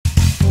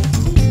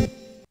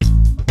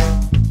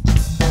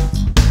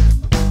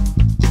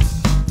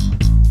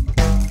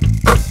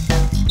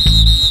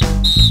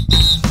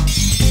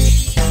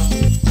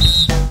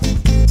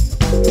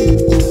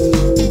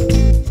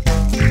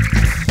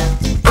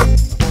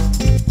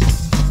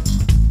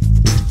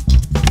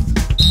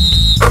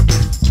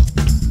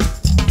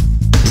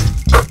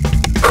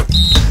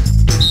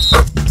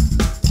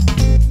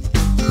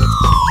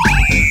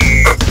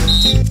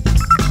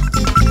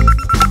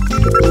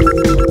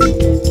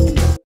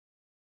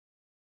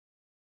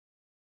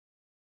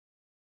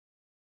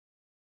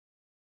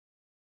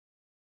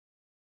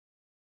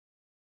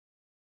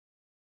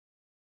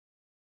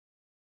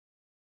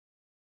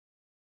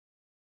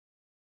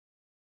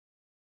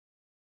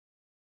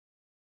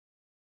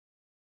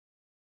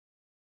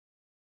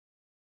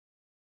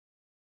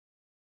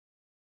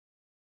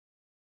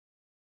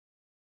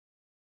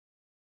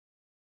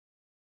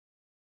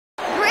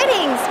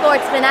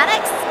sports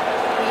fanatics.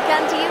 We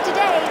come to you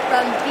today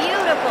from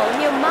beautiful,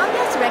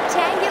 humongous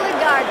rectangular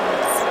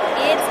gardens.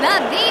 It's the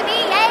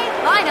BBA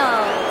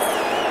Finals.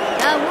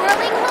 The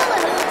whirling hula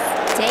hoops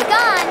take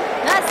on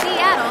the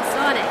Seattle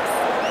Sonics.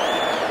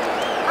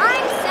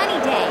 I'm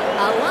Sunny Day,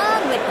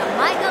 along with the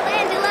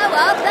Michelangelo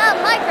of the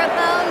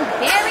microphone,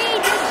 Barry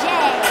DJ.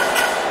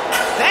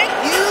 Thank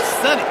you,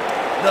 Sunny.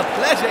 The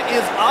pleasure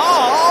is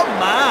all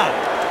mine.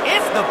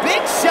 It's the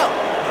big show,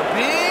 the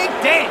big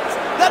dance,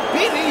 the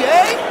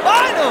BBA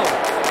Finals.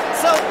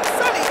 So,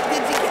 Sunny,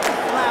 did you get the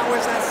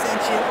flowers I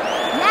sent you?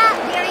 Yeah,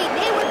 Barry,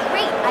 they were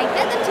great. I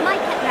fed them to my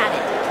pet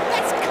rabbit.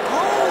 That's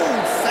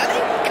cold,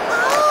 Sunny.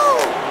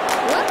 Cold.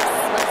 Whoops,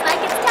 looks like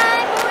it's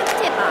time for the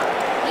tip-off.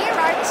 Here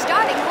are the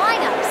starting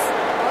lineups.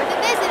 For the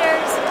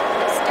visitors,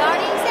 the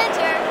starting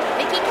center,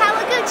 Mickey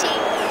Kawaguchi,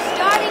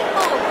 starting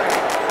forward,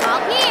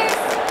 Paul Pierce,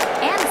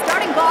 and the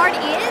starting guard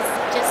is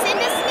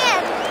Jacinda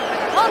Smith. For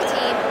the home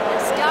team, the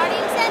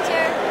starting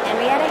center,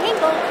 Henrietta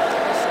Hinkle,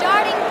 the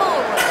starting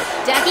forward,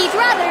 Ducky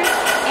Brothers,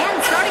 and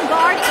the starting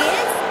guard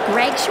is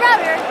Greg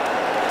Schroeder.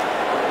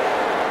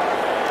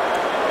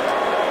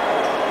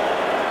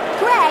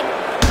 Greg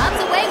comes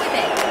away with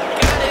it.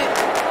 Got it.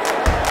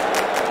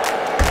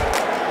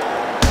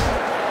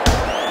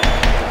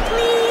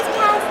 Please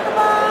pass the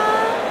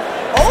ball.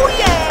 Oh,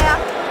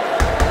 yeah.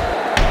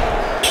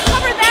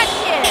 Cover that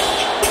kid.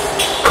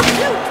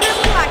 You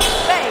dribble like a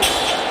baby.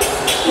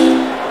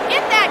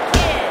 Get that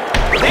kid.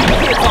 That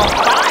kid's on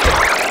fire.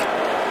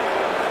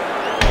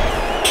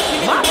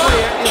 My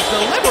player is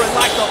delivering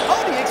like the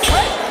Pony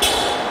Express.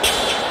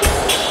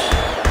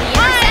 He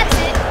intercepts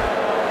it.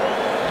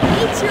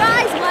 He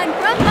tries one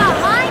from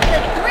behind the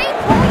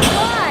three-point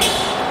line.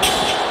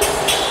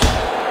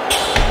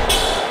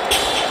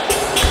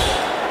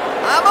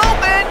 I'm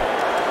open.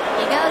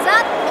 He goes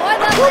up for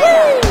the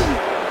layup.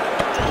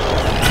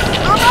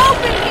 I'm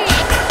open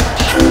here.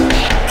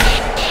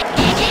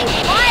 He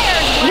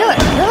fires one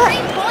from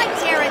three-point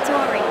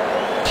territory.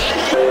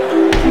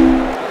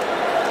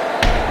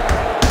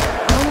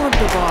 I want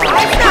the ball.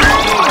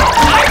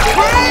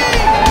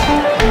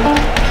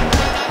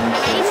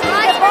 He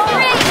tries for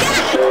three.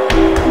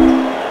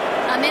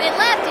 A minute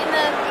left in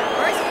the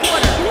first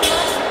quarter.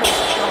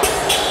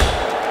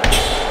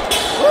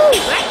 Woo,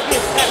 that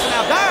kid's passing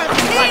out dimes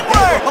like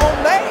they were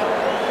homemade.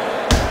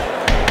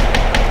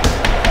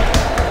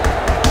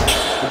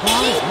 The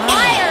ball He is mine.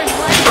 fires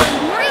one from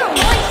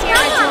three-point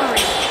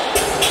territory.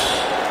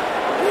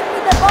 Give me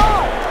the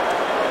ball.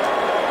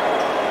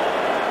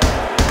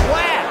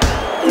 Wow.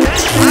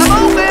 I'm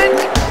open.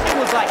 It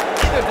was like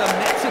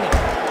interdimensional.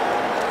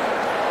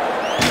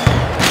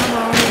 Come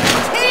on. He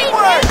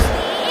Teamwork. takes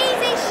the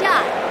easy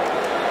shot.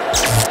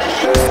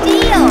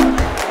 Steal.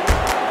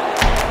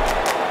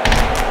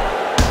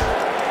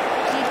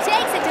 She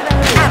takes it to the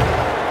hoop.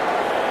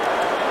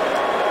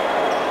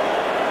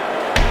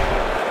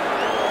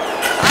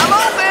 I'm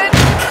open.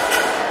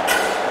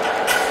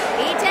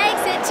 He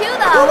takes it to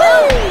the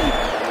hoop.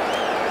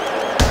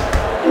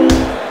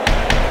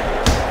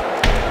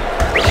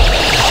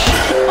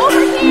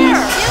 Over here.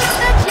 Shoots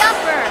the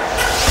jumper.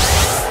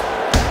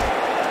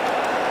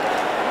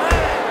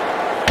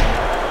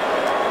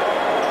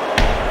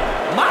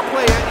 My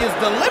player is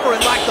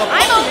delivering like the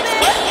I'm Pony open.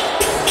 Express.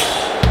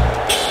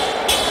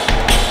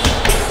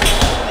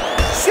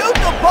 Shoot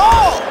the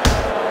ball.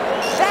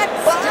 That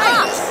bites.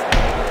 Stops.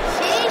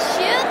 She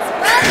shoots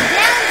from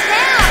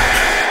downtown.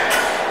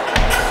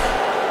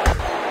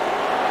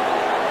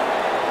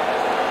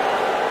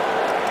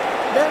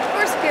 The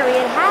first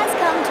period has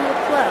come to a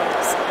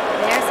close.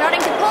 They're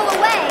starting to pull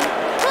away.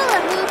 Hula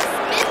hoops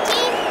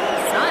 15,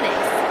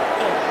 Sonics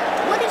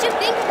 8. What did you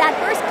think of that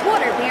first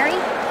quarter, Barry?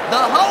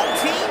 The whole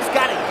team's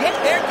got to get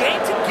their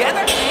game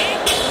together and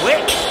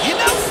quick. You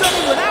know,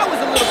 Sonny, when I was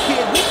a little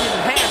kid, we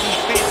didn't have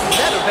these fancy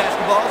leather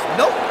basketballs.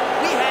 Nope.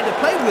 We had to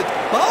play with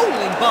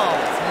bowling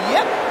balls.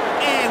 Yep.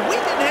 And we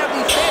didn't have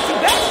these fancy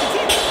baskets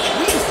either.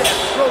 We used to have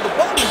to throw the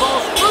bowling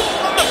balls through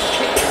garbage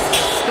cans to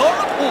score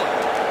a point.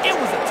 It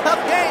was a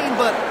tough game,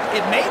 but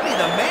it made me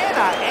the man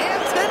I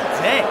am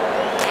today.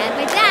 And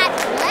with that,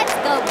 let's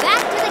go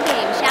back to the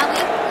game, shall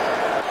we?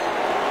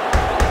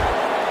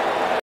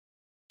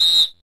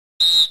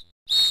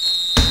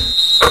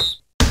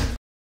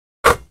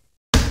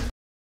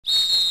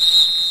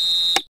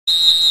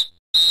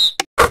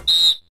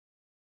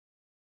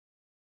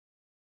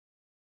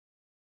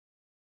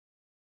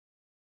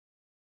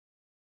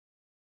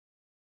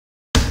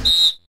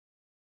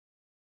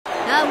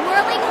 The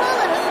whirling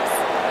hula hoops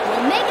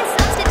will make a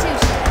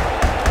substitution.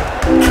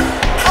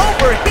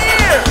 Over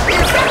here!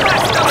 Is that my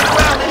stomach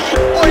growling?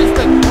 Or is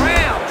the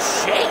ground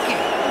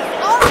shaking?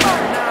 Over!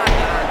 Nah.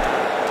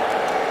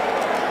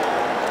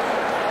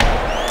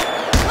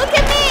 Look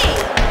at me!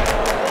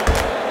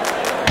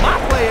 My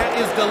player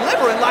is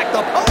delivering like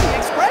the Pony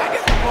Express.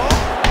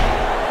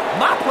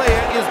 My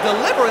player is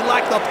delivering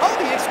like the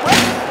Pony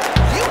Express.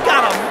 You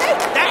gotta make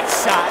that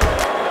shot.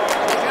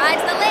 He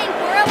drives the lane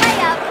for a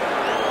layup.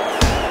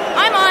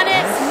 I'm on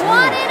it.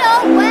 Swat it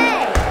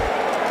away.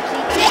 She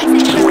takes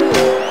it to the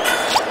hoop.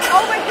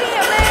 Over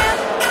here, man.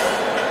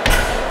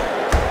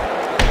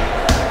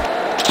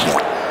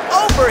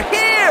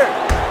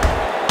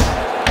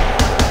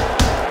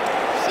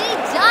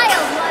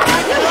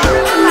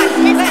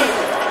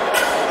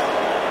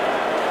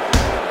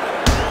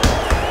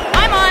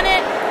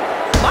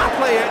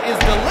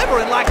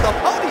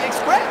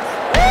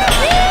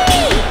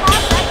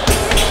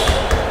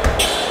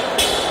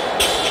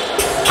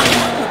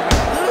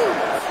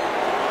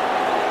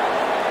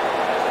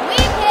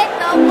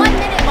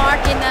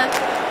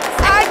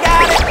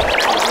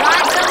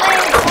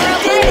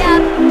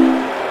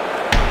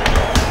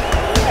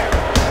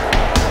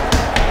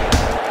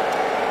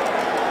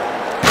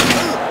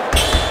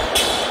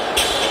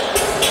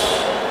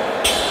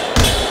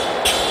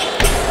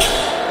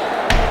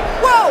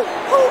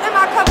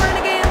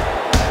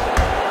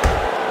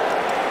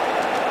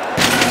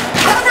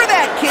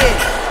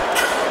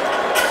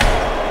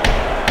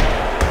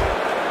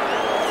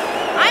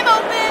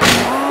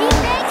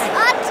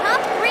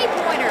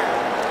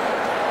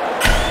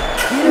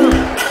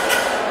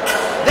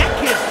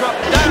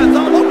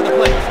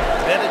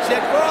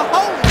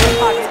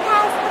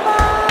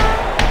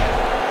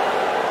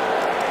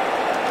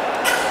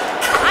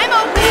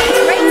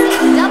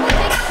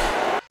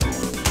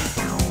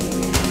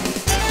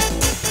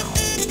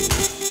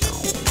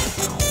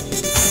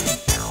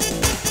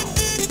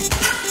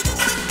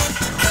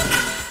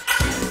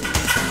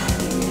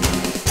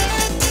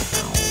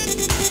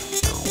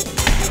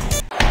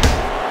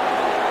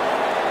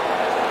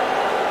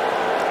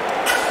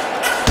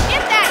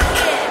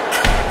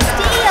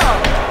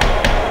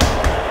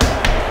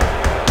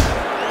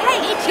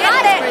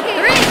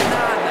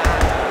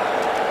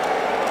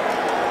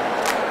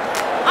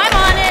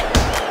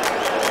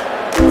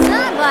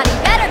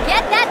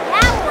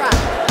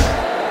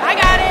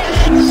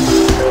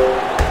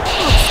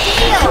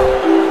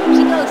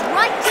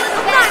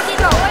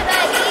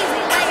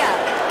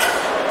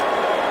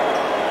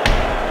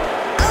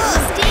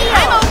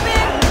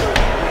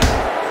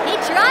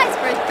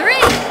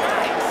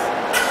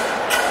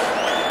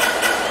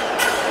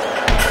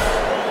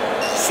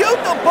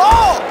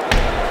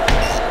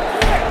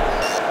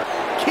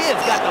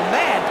 kid's got the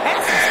mad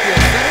passing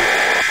skills,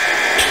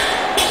 Sonny.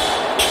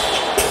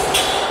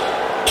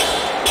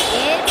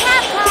 It's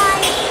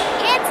halftime.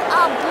 It's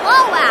a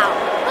blowout.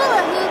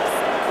 Hula hoops,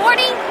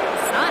 40,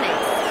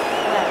 Sonics.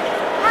 Well,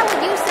 how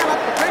would you sum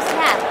up the first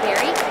half,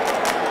 Barry?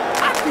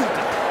 I feel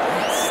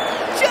depressed.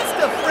 Just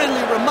a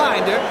friendly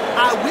reminder,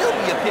 I will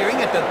be appearing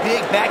at the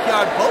Big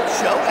Backyard Boat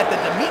Show at the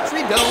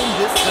Dimitri Dome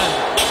this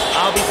Sunday.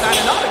 I'll be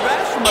signing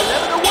autographs from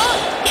 11 to 1.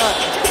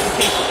 Just in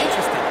case you're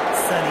interested,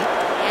 Sonny.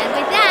 And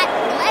with that,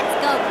 let's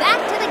go back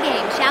to the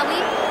game, shall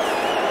we?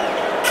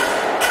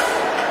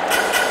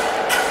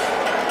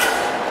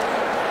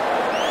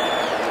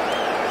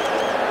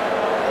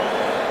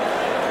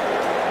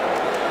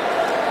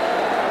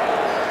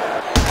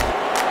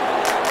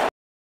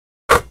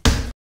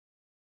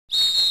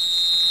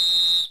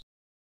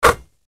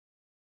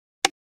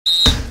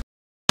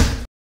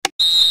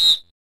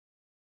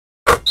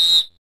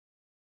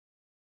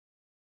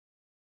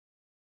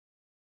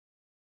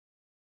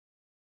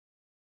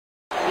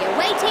 The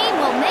away team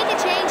will make a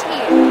change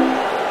here.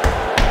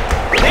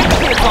 That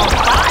kid's on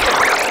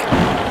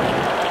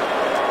fire!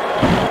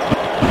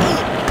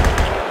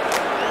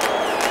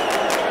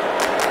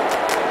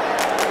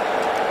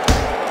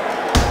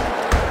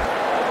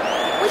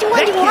 Which one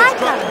That do you kid's like,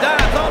 dropping though?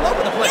 dimes all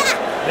over the place.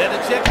 Better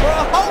check for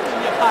a hole in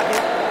your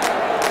pocket.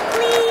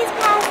 Please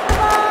pass the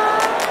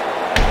ball.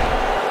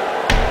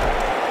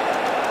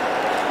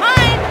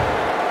 Mine.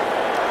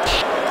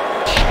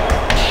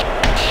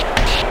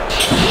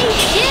 He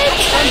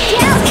shoots from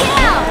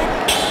downtown.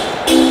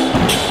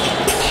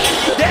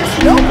 There's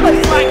no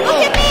place like home.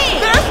 Look at me.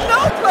 There's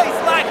no place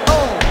like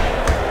home.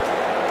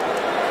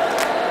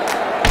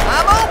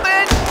 I'm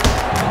open.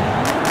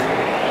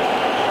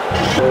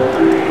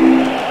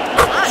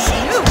 I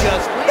see you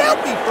just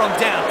filthy from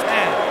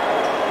downtown.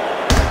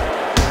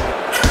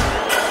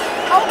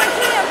 Over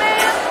here,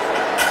 man.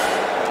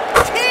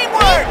 He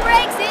Teamwork.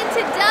 breaks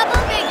into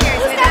double figures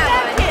Who's with got that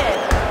that one. kid?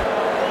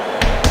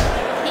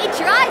 He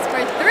tries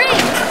for three.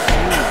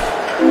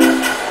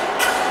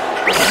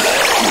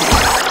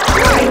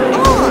 Right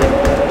on.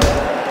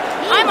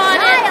 I'm on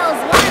dials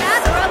one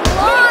up from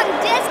long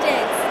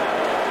distance.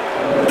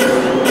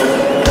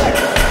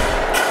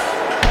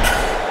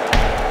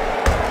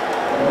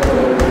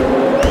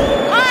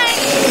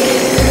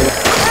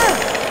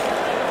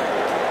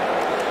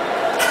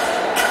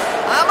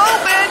 I'm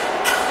open.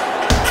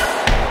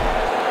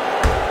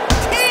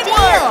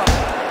 Teamwork.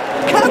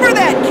 Steal. Cover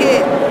that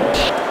kid.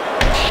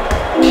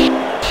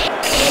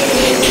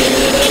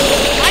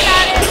 I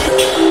got it.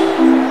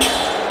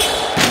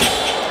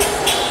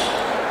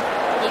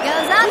 He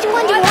goes up. Which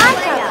one do you like?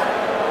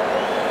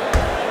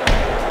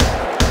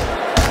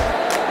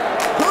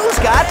 Who's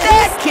got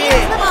that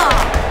kid? The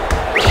ball.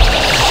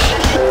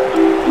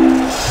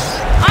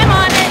 I'm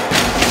on it.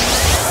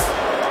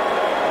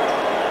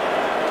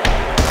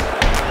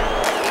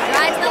 He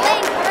drives the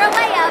lane for a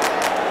layup.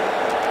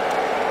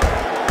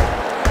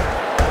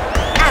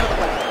 Out of the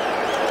way.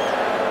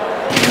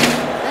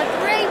 The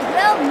three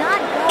will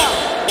not go.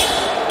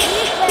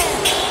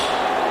 Defense.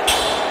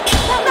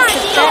 Not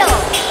steal.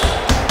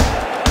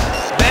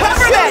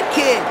 Cover that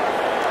kid.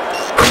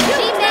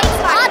 She makes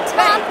a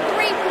top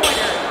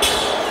three-pointer.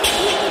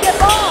 Give me the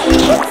ball.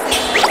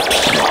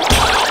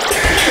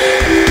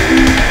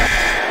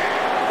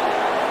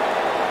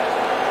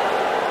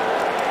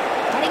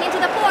 Heading into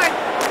the fourth.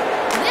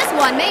 This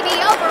one may be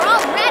over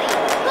already.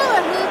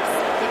 Hula hoops,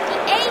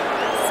 58.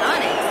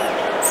 Sonics,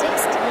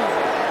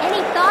 16.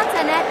 Any thoughts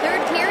on that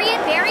third period,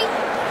 Barry?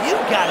 You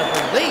gotta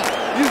believe.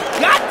 You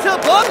got to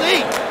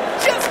believe.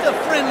 Just a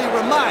friendly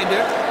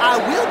reminder, I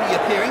will be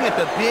appearing at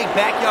the Big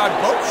Backyard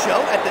Boat Show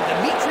at the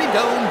Dimitri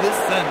Dome this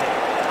Sunday.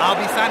 I'll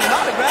be signing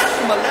autographs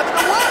from 11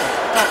 to 1.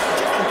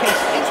 Just in case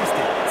you're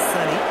interested,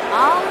 Sonny.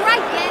 All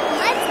right, then.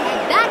 Let's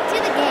head back to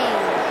the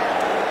game.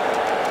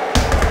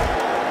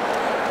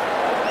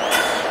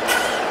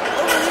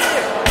 Over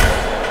here.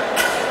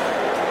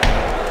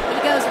 He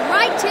goes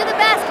right to the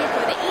basket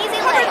for the easy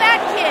layup. Cover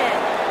that kid.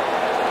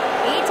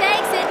 He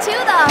takes it to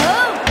the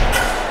hoop.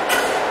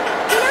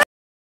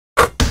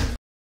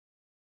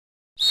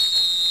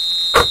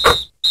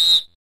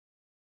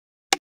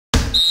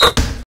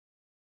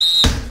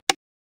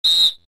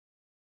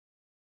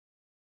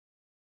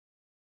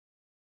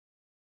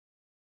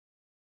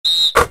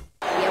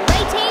 The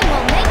away team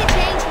will make a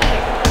change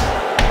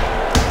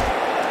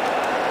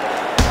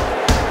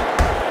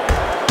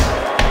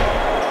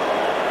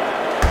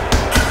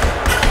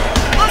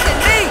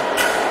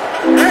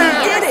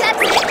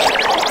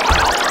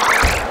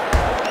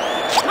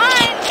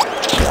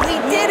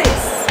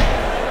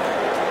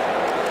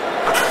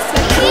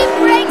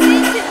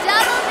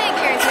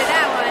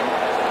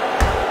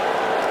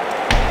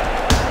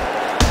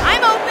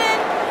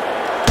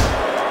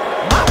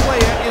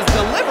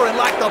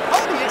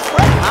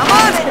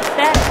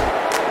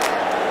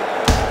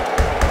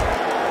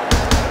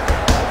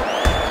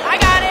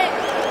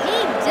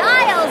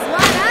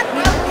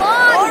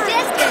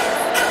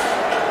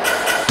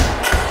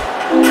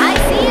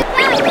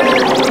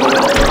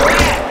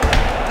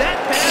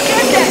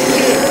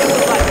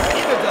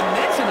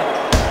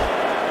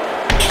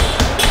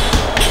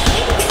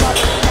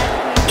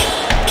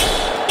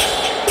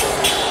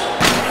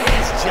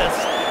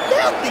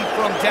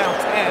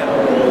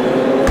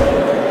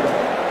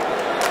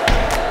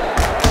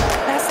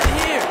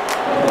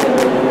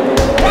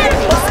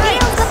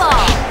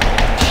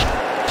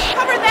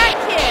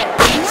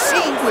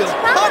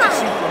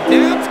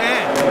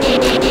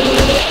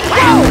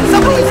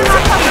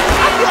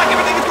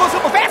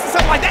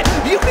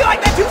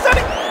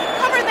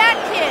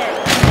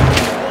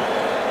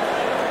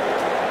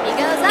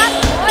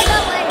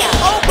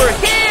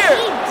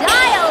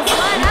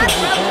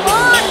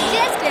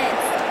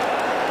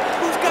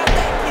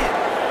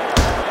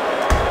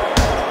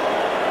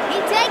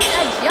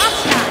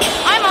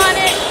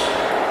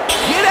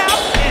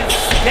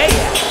day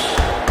out.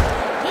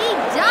 He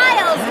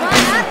dials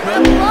one up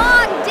from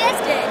long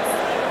distance.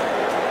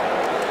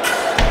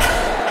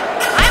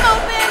 I'm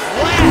open.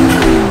 Wow!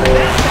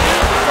 That pass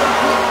was so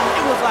good,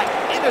 it was like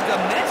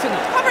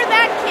interdimensional. Cover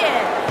that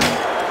kid.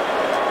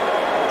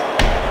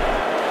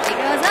 He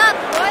goes up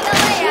for the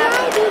layup. Should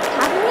I be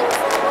covering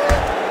someone?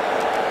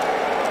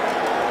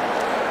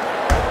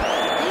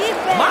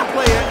 My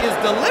player is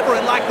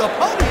delivering like the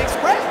pony